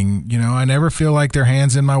thing. I never feel like their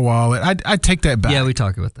hands in my wallet. I take that back. Yeah, we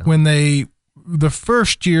talk about that. When the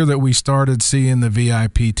first year that we started seeing the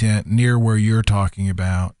VIP tent near where you're talking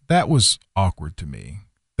about, that was awkward to me.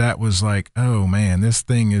 That was like, oh man, this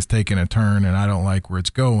thing is taking a turn and I don't like where it's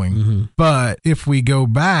going. Mm-hmm. But if we go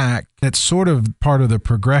back, that's sort of part of the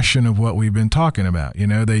progression of what we've been talking about.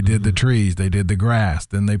 They did the trees, they did the grass,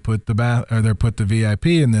 then they put the VIP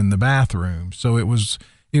and then the bathroom. So it was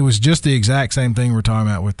just the exact same thing we're talking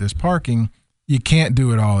about with this parking. You can't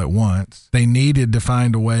do it all at once. They needed to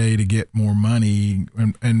find a way to get more money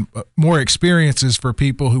and more experiences for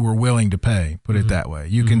people who were willing to pay, put it that way.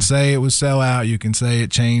 You can say it was sellout. You can say it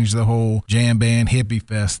changed the whole jam band hippie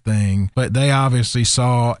fest thing, but they obviously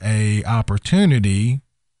saw a opportunity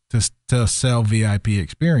to sell VIP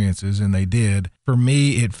experiences, and they did. For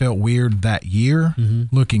me, it felt weird that year.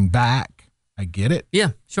 Looking back, I get it.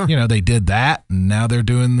 Yeah, sure. They did that, and now they're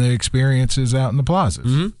doing the experiences out in the plazas.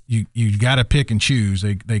 Mm-hmm. You got to pick and choose.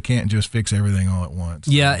 They can't just fix everything all at once.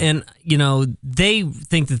 Yeah, and they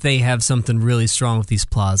think that they have something really strong with these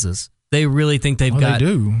plazas. They really think they've got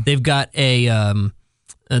a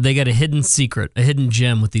hidden secret, a hidden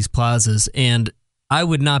gem with these plazas, and I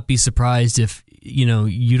would not be surprised if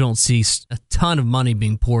you don't see a ton of money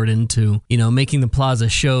being poured into, making the Plaza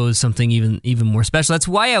shows something even more special. That's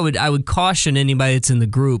why I would caution anybody that's in the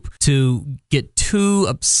group to get too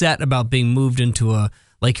upset about being moved into a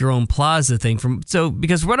your own Plaza thing.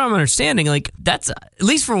 Because what I'm understanding, that's at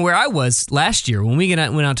least from where I was last year when we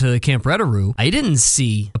went out to Camp Reddaroo, I didn't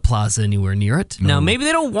see a Plaza anywhere near it. No. Now maybe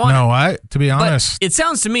they don't want it. To be honest, but it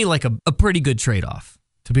sounds to me like a pretty good trade-off.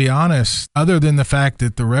 To be honest, other than the fact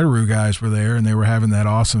that the Reddaroo guys were there and they were having that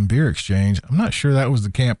awesome beer exchange, I'm not sure that was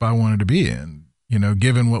the camp I wanted to be in,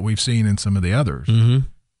 given what we've seen in some of the others.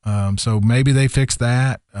 Mm-hmm. So maybe they fixed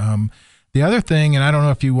that. The other thing, and I don't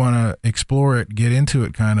know if you want to explore it, get into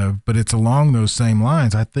it kind of, but it's along those same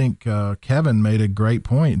lines. I think Kevin made a great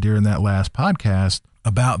point during that last podcast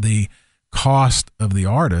about the cost of the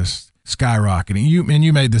artist skyrocketing.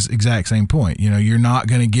 You made this exact same point. You're not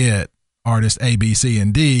going to get artist A, B, C,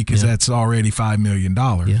 and D because that's already $5 million.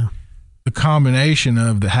 Yeah. The combination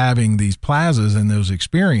of having these plazas and those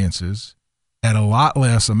experiences at a lot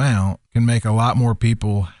less amount can make a lot more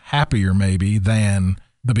people happier maybe than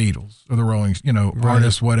the Beatles or the Rolling, right.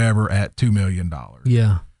 artists, whatever, at $2 million.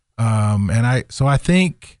 Yeah. And I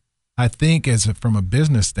think from a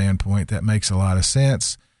business standpoint, that makes a lot of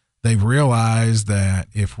sense. They've realized that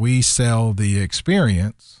if we sell the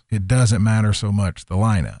experience, it doesn't matter so much the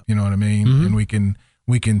lineup. You know what I mean? Mm-hmm. And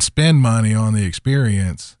we can spend money on the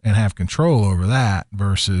experience and have control over that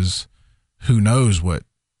versus who knows what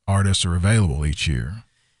artists are available each year.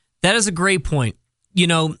 That is a great point.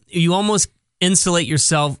 You almost insulate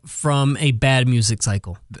yourself from a bad music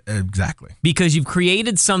cycle. Exactly. Because you've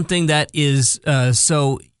created something that is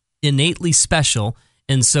so innately special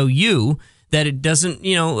and so that it doesn't,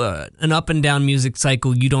 an up and down music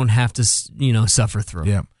cycle you don't have to, suffer through.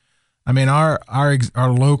 Yeah. I mean, our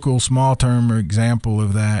local small term example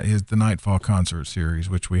of that is the Nightfall concert series,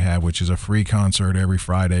 which we have, which is a free concert every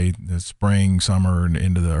Friday, the spring, summer, and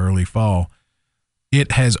into the early fall.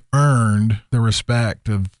 It has earned the respect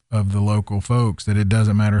of the local folks that it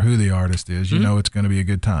doesn't matter who the artist is. It's going to be a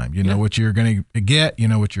good time. You know what you're going to get. You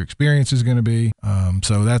know what your experience is going to be.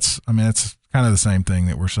 So that's kind of the same thing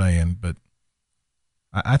that we're saying. But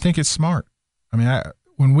I think it's smart. I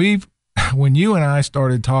mean, when you and I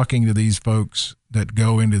started talking to these folks that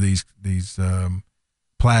go into these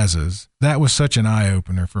plazas, that was such an eye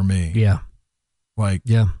opener for me. Yeah.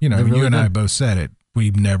 You and I both said it.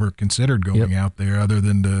 We've never considered going out there other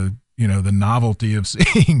than the novelty of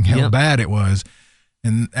seeing how bad it was.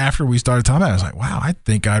 And after we started talking about it, I was like, wow, I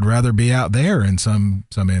think I'd rather be out there in some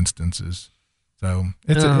instances. So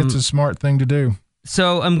it's a smart thing to do.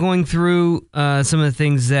 So I'm going through some of the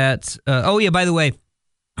things that, by the way,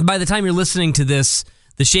 by the time you're listening to this,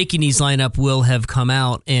 the Shaky Knees lineup will have come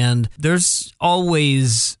out, and there's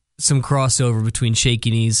always some crossover between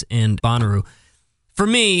Shaky Knees and Bonnaroo. For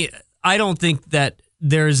me, I don't think that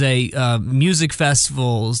there's a music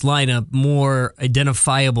festival's lineup more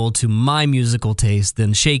identifiable to my musical taste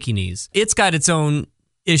than Shaky Knees. It's got its own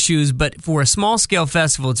issues, but for a small-scale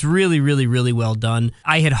festival, it's really, really, really well done.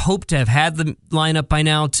 I had hoped to have had the lineup by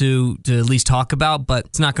now to at least talk about, but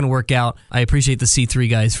it's not going to work out. I appreciate the C3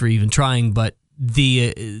 guys for even trying, but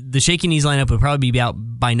the Shaky Knees lineup would probably be out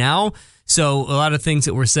by now. So a lot of things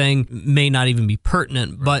that we're saying may not even be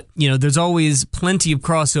pertinent, but there's always plenty of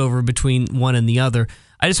crossover between one and the other.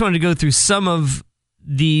 I just wanted to go through some of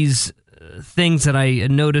these things that I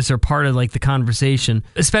notice are part of the conversation,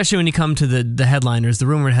 especially when you come to the headliners, the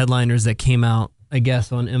rumored headliners that came out, I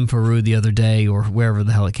guess, on Inforoo the other day or wherever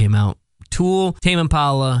the hell it came out. Tool, Tame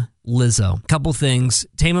Impala, Lizzo. Couple things.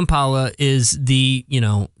 Tame Impala is the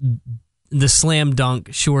slam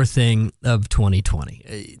dunk sure thing of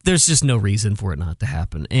 2020. There's just no reason for it not to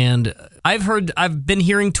happen. And I've been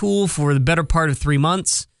hearing Tool for the better part of 3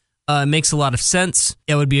 months. It makes a lot of sense.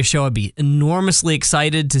 It would be a show I'd be enormously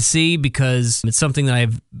excited to see because it's something that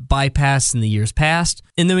I've bypassed in the years past.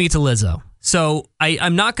 And then we get to Lizzo. So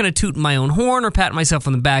I'm not going to toot my own horn or pat myself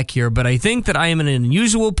on the back here, but I think that I am in an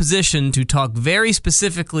unusual position to talk very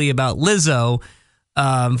specifically about Lizzo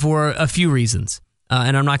for a few reasons.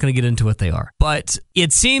 And I'm not going to get into what they are. But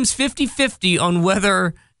it seems 50-50 on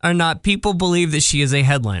whether or not people believe that she is a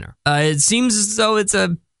headliner. It seems as though it's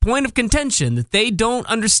a point of contention that they don't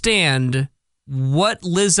understand what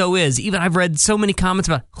Lizzo is. Even I've read so many comments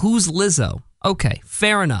about who's Lizzo. Okay,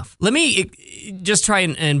 fair enough. Let me just try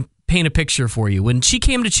and paint a picture for you. When she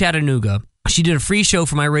came to Chattanooga, she did a free show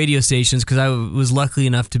for my radio stations because I was lucky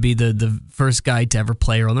enough to be the first guy to ever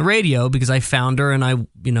play her on the radio because I found her and I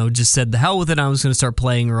just said the hell with it. I was going to start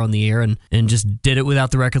playing her on the air and just did it without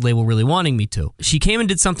the record label really wanting me to. She came and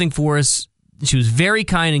did something for us very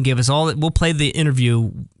kind and gave us all that. We'll play the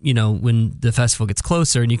interview, when the festival gets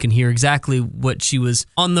closer, and you can hear exactly what she was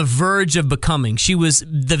on the verge of becoming.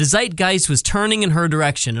 The zeitgeist was turning in her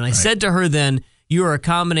direction, and I said to her then, "You are a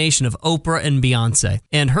combination of Oprah and Beyonce."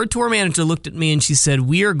 And her tour manager looked at me and she said,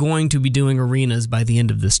 "We are going to be doing arenas by the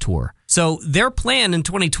end of this tour." So their plan in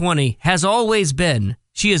 2020 has always been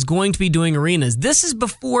she is going to be doing arenas. This is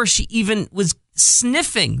before she even was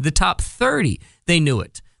sniffing the top 30. They knew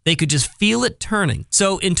it. They could just feel it turning.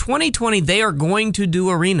 So in 2020, they are going to do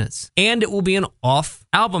arenas, and it will be an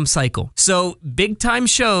off-album cycle. So big-time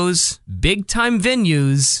shows, big-time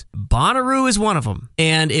venues, Bonnaroo is one of them,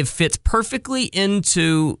 and it fits perfectly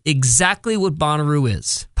into exactly what Bonnaroo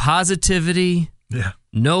is. Positivity,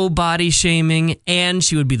 no body shaming, and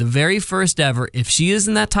she would be the very first ever, if she is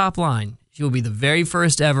in that top line, she will be the very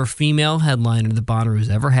first ever female headliner that Bonnaroo's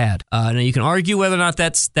ever had. Now, you can argue whether or not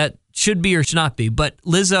that should be or should not be, but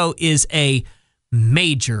Lizzo is a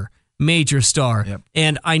major, major star. Yep.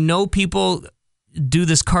 And I know people do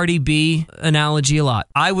this Cardi B analogy a lot.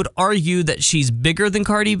 I would argue that she's bigger than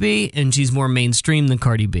Cardi B and she's more mainstream than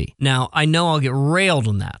Cardi B. Now, I know I'll get railed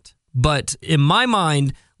on that, but in my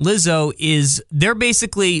mind, Lizzo they're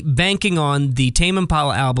basically banking on the Tame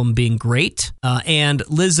Impala album being great and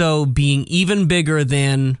Lizzo being even bigger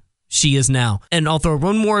than she is now. And I'll throw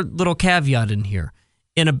one more little caveat in here.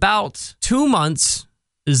 In about 2 months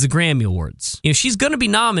is the Grammy Awards. She's going to be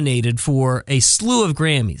nominated for a slew of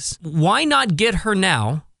Grammys. Why not get her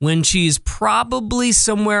now when she's probably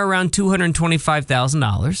somewhere around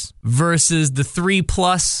 $225,000 versus the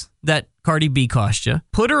 $3+ that Cardi B cost you?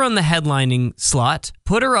 Put her on the headlining slot,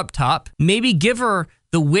 put her up top, maybe give her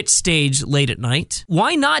the Wit stage late at night.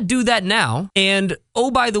 Why not do that now? And,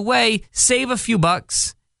 oh, by the way, save a few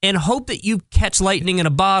bucks and hope that you catch lightning in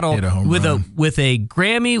a bottle with a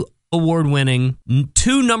Grammy award-winning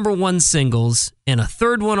 2 number 1 singles and a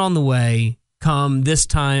 3rd one on the way come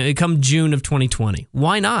June of 2020.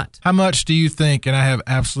 Why not? How much do you think, and I have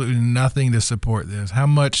absolutely nothing to support this, how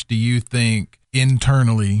much do you think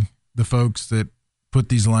internally the folks that put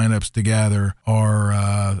these lineups together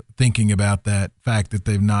are thinking about that fact that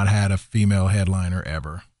they've not had a female headliner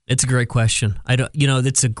ever? It's a great question.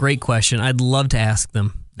 It's a great question. I'd love to ask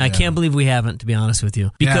them. I can't believe we haven't, to be honest with you,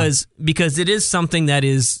 because it is something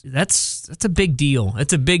that's a big deal.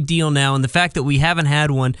 It's a big deal now, and the fact that we haven't had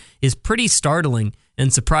one is pretty startling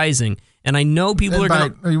and surprising. And I know people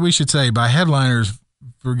we should say by headliners,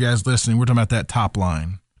 for guys listening, we're talking about that top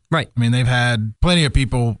line, right? I mean, they've had plenty of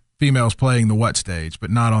females playing the What stage, but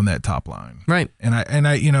not on that top line, right? And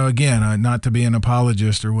I, again, not to be an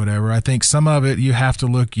apologist or whatever, I think some of it you have to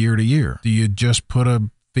look year to year. Do you just put a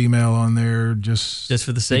female on there just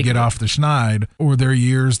for the sake to get off the schneid, or there are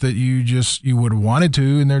years that you would have wanted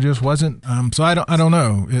to and there just wasn't? So I don't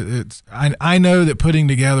know. I know that putting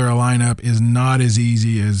together a lineup is not as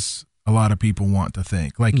easy as a lot of people want to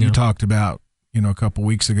think. Like you talked about, a couple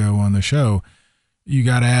weeks ago on the show, you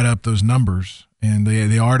got to add up those numbers, and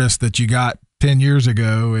the artist that you got 10 years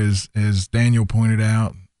ago, as Daniel pointed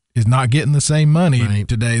out, is not getting the same money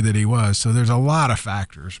today that he was. So there's a lot of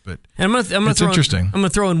factors, but it's interesting. I'm going to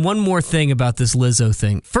throw in one more thing about this Lizzo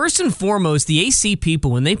thing. First and foremost, the AC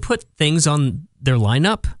people, when they put things on their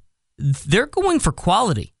lineup, they're going for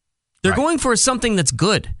quality. They're going for something that's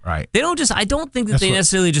good. Right. They don't I don't think that they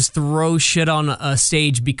necessarily just throw shit on a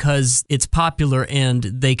stage because it's popular and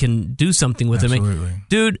they can do something with it.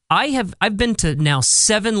 Dude, I've been to now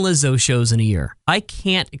 7 Lizzo shows in a year. I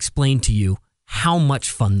can't explain to you how much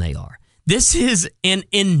fun they are. This is an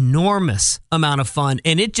enormous amount of fun,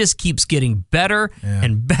 and it just keeps getting better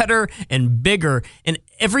and better and bigger. And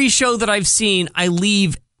every show that I've seen, I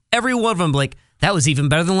leave every one of them like, that was even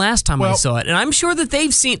better than last time I saw it. And I'm sure that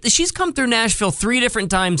they've seen, she's come through Nashville 3 different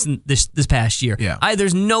times this past year. Yeah.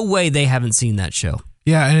 There's no way they haven't seen that show.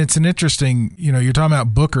 Yeah, and it's an interesting, you're talking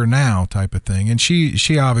about book her now type of thing. And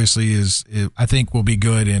she obviously I think will be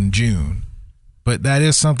good in June. But that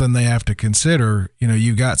is something they have to consider.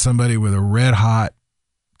 You've got somebody with a red hot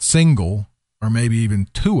single, or maybe even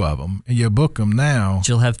 2 of them, and you book them now.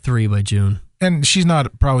 She'll have 3 by June. And she's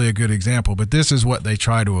not probably a good example, but this is what they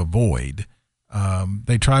try to avoid.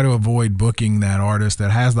 They try to avoid booking that artist that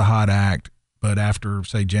has the hot act, but after,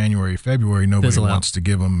 say, January, February, nobody wants to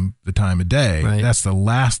give them the time of day. Right. That's the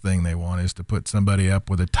last thing they want, is to put somebody up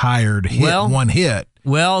with a tired one hit.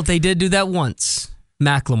 Well, they did do that once.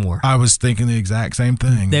 Macklemore. I was thinking the exact same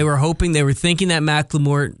thing. They were thinking that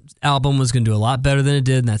Macklemore album was going to do a lot better than it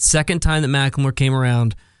did. And that second time that Macklemore came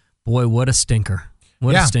around, boy, what a stinker.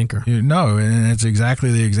 What a stinker. No, and it's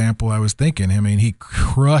exactly the example I was thinking. I mean, he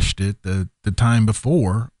crushed it the time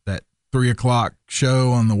before that 3:00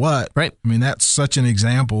 show on the What. Right. I mean, that's such an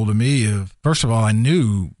example to me of, first of all, I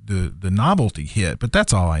knew the novelty hit, but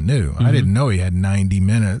that's all I knew. I didn't know he had 90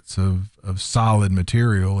 minutes of solid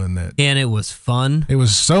material in that. And it was fun. It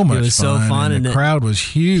was so much fun. It was so fun. And the crowd was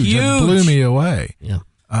huge. Huge. It blew me away. Yeah.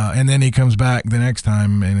 And then he comes back the next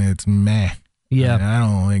time and it's meh. Yeah. I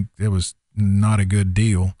don't think it was not a good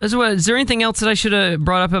deal. Is there anything else that I should have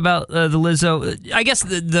brought up about the Lizzo? I guess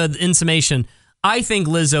in summation, I think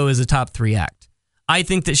Lizzo is a top 3 act. I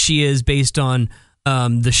think that she is based on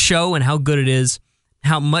the show and how good it is,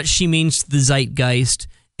 how much she means to the zeitgeist,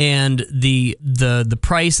 and the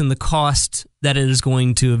price and the cost that it is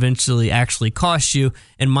going to eventually actually cost you.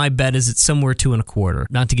 And my bet is it's somewhere $2.25.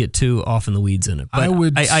 Not to get too off in the weeds in it,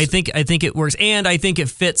 but I think it works, and I think it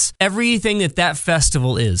fits everything that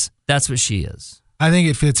festival is. That's what she is. I think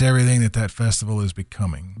it fits everything that festival is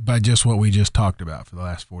becoming by just what we just talked about for the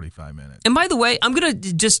last 45 minutes. And by the way, I'm going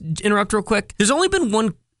to just interrupt real quick. There's only been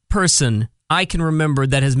one person I can remember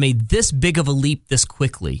that has made this big of a leap this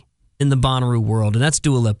quickly in the Bonnaroo world, and that's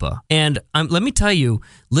Dua Lipa. And let me tell you,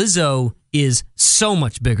 Lizzo is so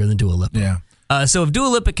much bigger than Dua Lipa. Yeah. So if Dua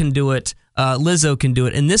Lipa can do it, Lizzo can do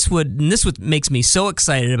it, and this makes me so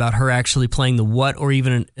excited about her actually playing the What, or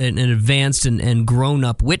even an advanced and grown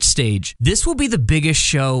up Which stage. This will be the biggest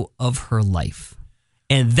show of her life,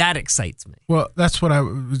 and that excites me. Well, that's what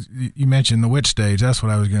you mentioned, the Which stage. That's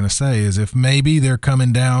what I was going to say, is if maybe they're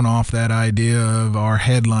coming down off that idea of our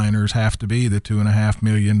headliners have to be the $2.5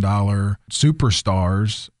 million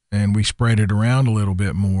superstars, and we spread it around a little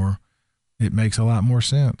bit more, it makes a lot more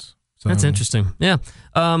sense. So. That's interesting. Yeah.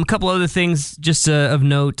 A couple other things just of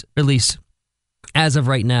note, at least as of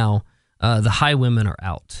right now, the High Women are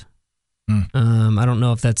out. I don't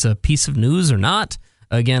know if that's a piece of news or not.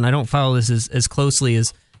 Again, I don't follow this as closely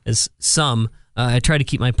as some. I try to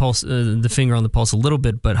keep my pulse, the finger on the pulse a little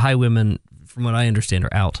bit, but High Women, from what I understand,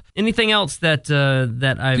 are out. Anything else that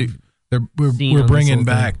I've seen? We're bringing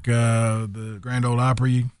back the Grand Ole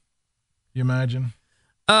Opry. You imagine?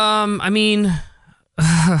 I mean.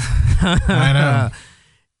 I know.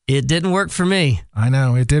 It didn't work for me. I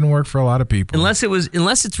know. It didn't work for a lot of people. Unless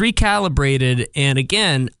it's recalibrated, and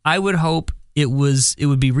again, I would hope it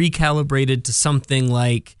would be recalibrated to something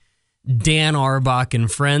like Dan Auerbach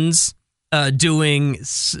and Friends doing,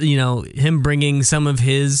 him bringing some of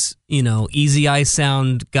his, Easy Eye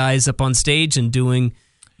Sound guys up on stage and doing,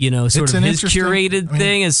 sort of his curated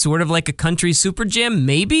thing as sort of like a country super jam,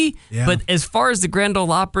 maybe. Yeah. But as far as the Grand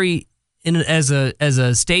Ole Opry as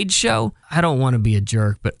a stage show, I don't want to be a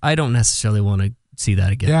jerk, but I don't necessarily want to see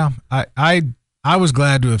that again. Yeah, I was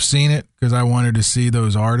glad to have seen it because I wanted to see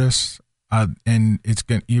those artists, and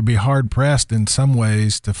you'd be hard pressed in some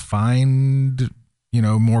ways to find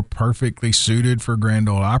more perfectly suited for Grand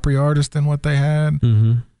Ole Opry artists than what they had.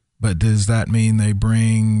 Mm-hmm. But does that mean they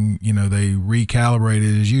bring they recalibrate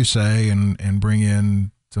it, as you say, and bring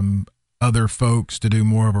in some other folks to do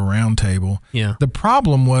more of a round table? Yeah. The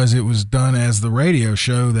problem was it was done as the radio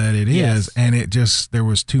show that it is, and there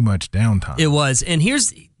was too much downtime. It was. And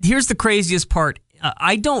here's the craziest part.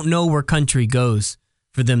 I don't know where country goes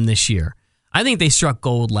for them this year. I think they struck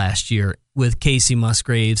gold last year with Casey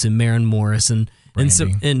Musgraves and Maren Morris and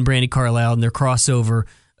Brandi Carlile and their crossover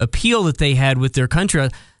appeal that they had with their country.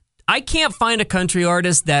 I can't find a country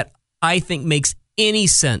artist that I think makes any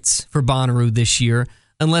sense for Bonnaroo this year,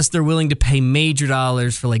 unless they're willing to pay major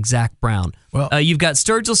dollars for like Zach Brown. Well, you've got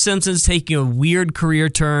Sturgill Simpson's taking a weird career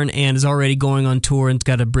turn and is already going on tour and's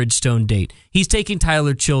got a Bridgestone date. He's taking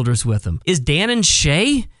Tyler Childers with him. Is Dan and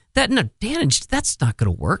Shay? That's not going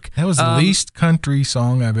to work. That was the least country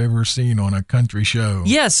song I've ever seen on a country show.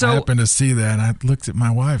 Yeah, so I happened to see that, and I looked at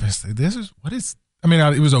my wife and said,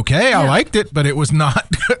 it was okay. Yeah. I liked it, but it was not.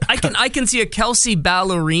 I can see a Kelsey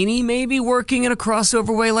Ballerini maybe working in a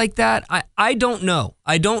crossover way like that. I don't know.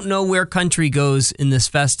 I don't know where country goes in this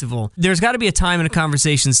festival. There's got to be a time in a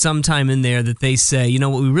conversation sometime in there that they say,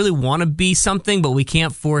 we really want to be something, but we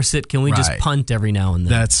can't force it. Can we just punt every now and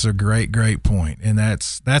then? That's a great point. And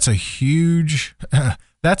that's a huge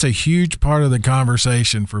part of the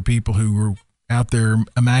conversation for people who were out there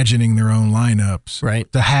imagining their own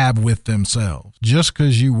lineups to have with themselves. Just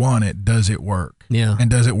because you want it, does it work? Yeah. And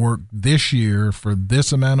does it work this year for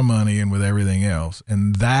this amount of money and with everything else?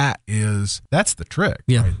 And that's the trick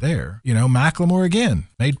right there. Macklemore again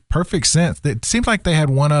made perfect sense. It seems like they had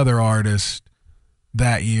one other artist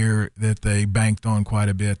that year that they banked on quite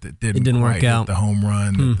a bit that didn't work out. The home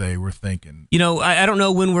run that they were thinking. I don't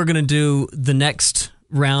know when we're going to do the next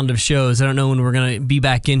round of shows. I don't know when we're going to be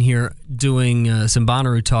back in here doing some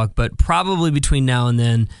Bonnaroo talk, but probably between now and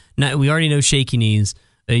then. We already know Shaky Knees.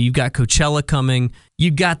 You've got Coachella coming.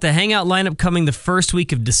 You've got the Hangout lineup coming the first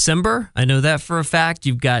week of December. I know that for a fact.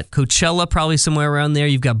 You've got Coachella probably somewhere around there.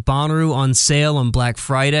 You've got Bonnaroo on sale on Black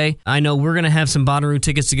Friday. I know we're going to have some Bonnaroo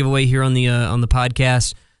tickets to give away here on the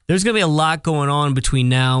podcast. There's going to be a lot going on between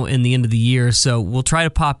now and the end of the year, so we'll try to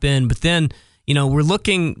pop in. But then, we're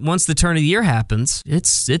looking, once the turn of the year happens,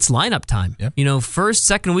 it's lineup time. Yep. First,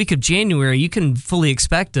 second week of January, you can fully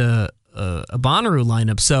expect a Bonnaroo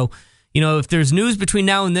lineup. So, if there's news between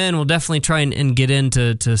now and then, we'll definitely try and get in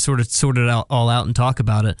to sort it all out and talk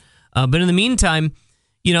about it. But in the meantime,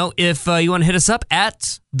 if you want to hit us up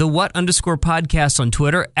at the @what_podcast on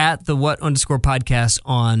Twitter, at the @what_podcast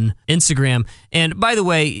on Instagram. And by the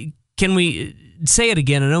way, can we say it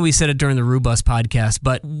again? I know we said it during the Rubus podcast,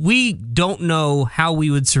 but we don't know how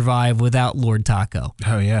we would survive without Lord Taco.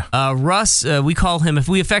 Oh, yeah. Russ, we call him, if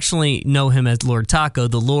we affectionately know him as Lord Taco,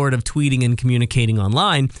 the Lord of tweeting and communicating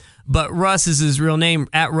online. But Russ is his real name,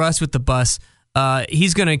 at Russ with the bus.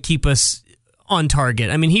 He's going to keep us on target.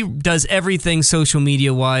 I mean, he does everything social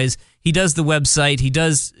media-wise. He does the website. He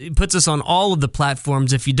puts us on all of the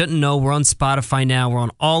platforms. If you didn't know, we're on Spotify now. We're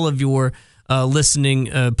on all of your listening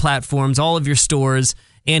platforms, all of your stores.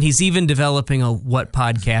 And he's even developing a What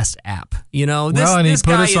Podcast app. And he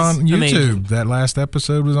put us on YouTube. Amazing. That last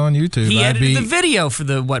episode was on YouTube. He edited the video for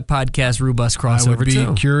the What Podcast Rubus crossover, I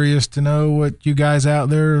would be curious to know what you guys out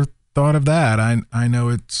there thought of that. I know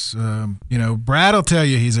it's, Brad will tell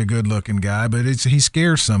you he's a good-looking guy, but he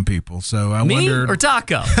scares some people. So I wonder. Me or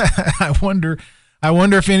Taco? I wonder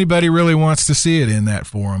if anybody really wants to see it in that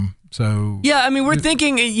forum. So yeah, I mean, we're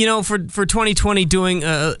thinking, for 2020 doing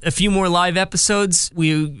a few more live episodes.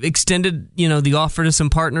 We extended, the offer to some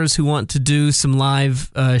partners who want to do some live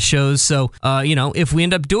shows. So, if we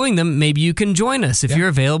end up doing them, maybe you can join us. If you're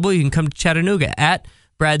available, you can come to Chattanooga at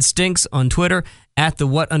Brad Stinks on Twitter, at the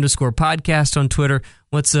 @what_podcast on Twitter.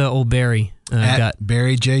 What's old Barry got?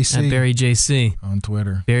 Barry JC. At Barry JC on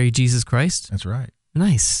Twitter. Barry Jesus Christ. That's right.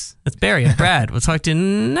 Nice. That's Barry. I'm Brad. We'll talk to you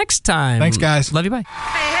next time. Thanks, guys. Love you. Bye.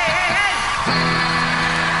 How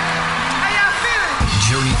y'all feeling?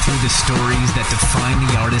 Journey through the stories that define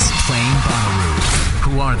the artists playing Bonnaroo.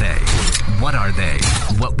 Who are they? What are they?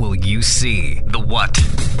 What will you see? The what?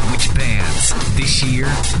 Which bands this year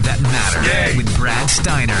that matter? With Brad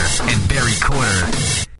Steiner and Barry Corder.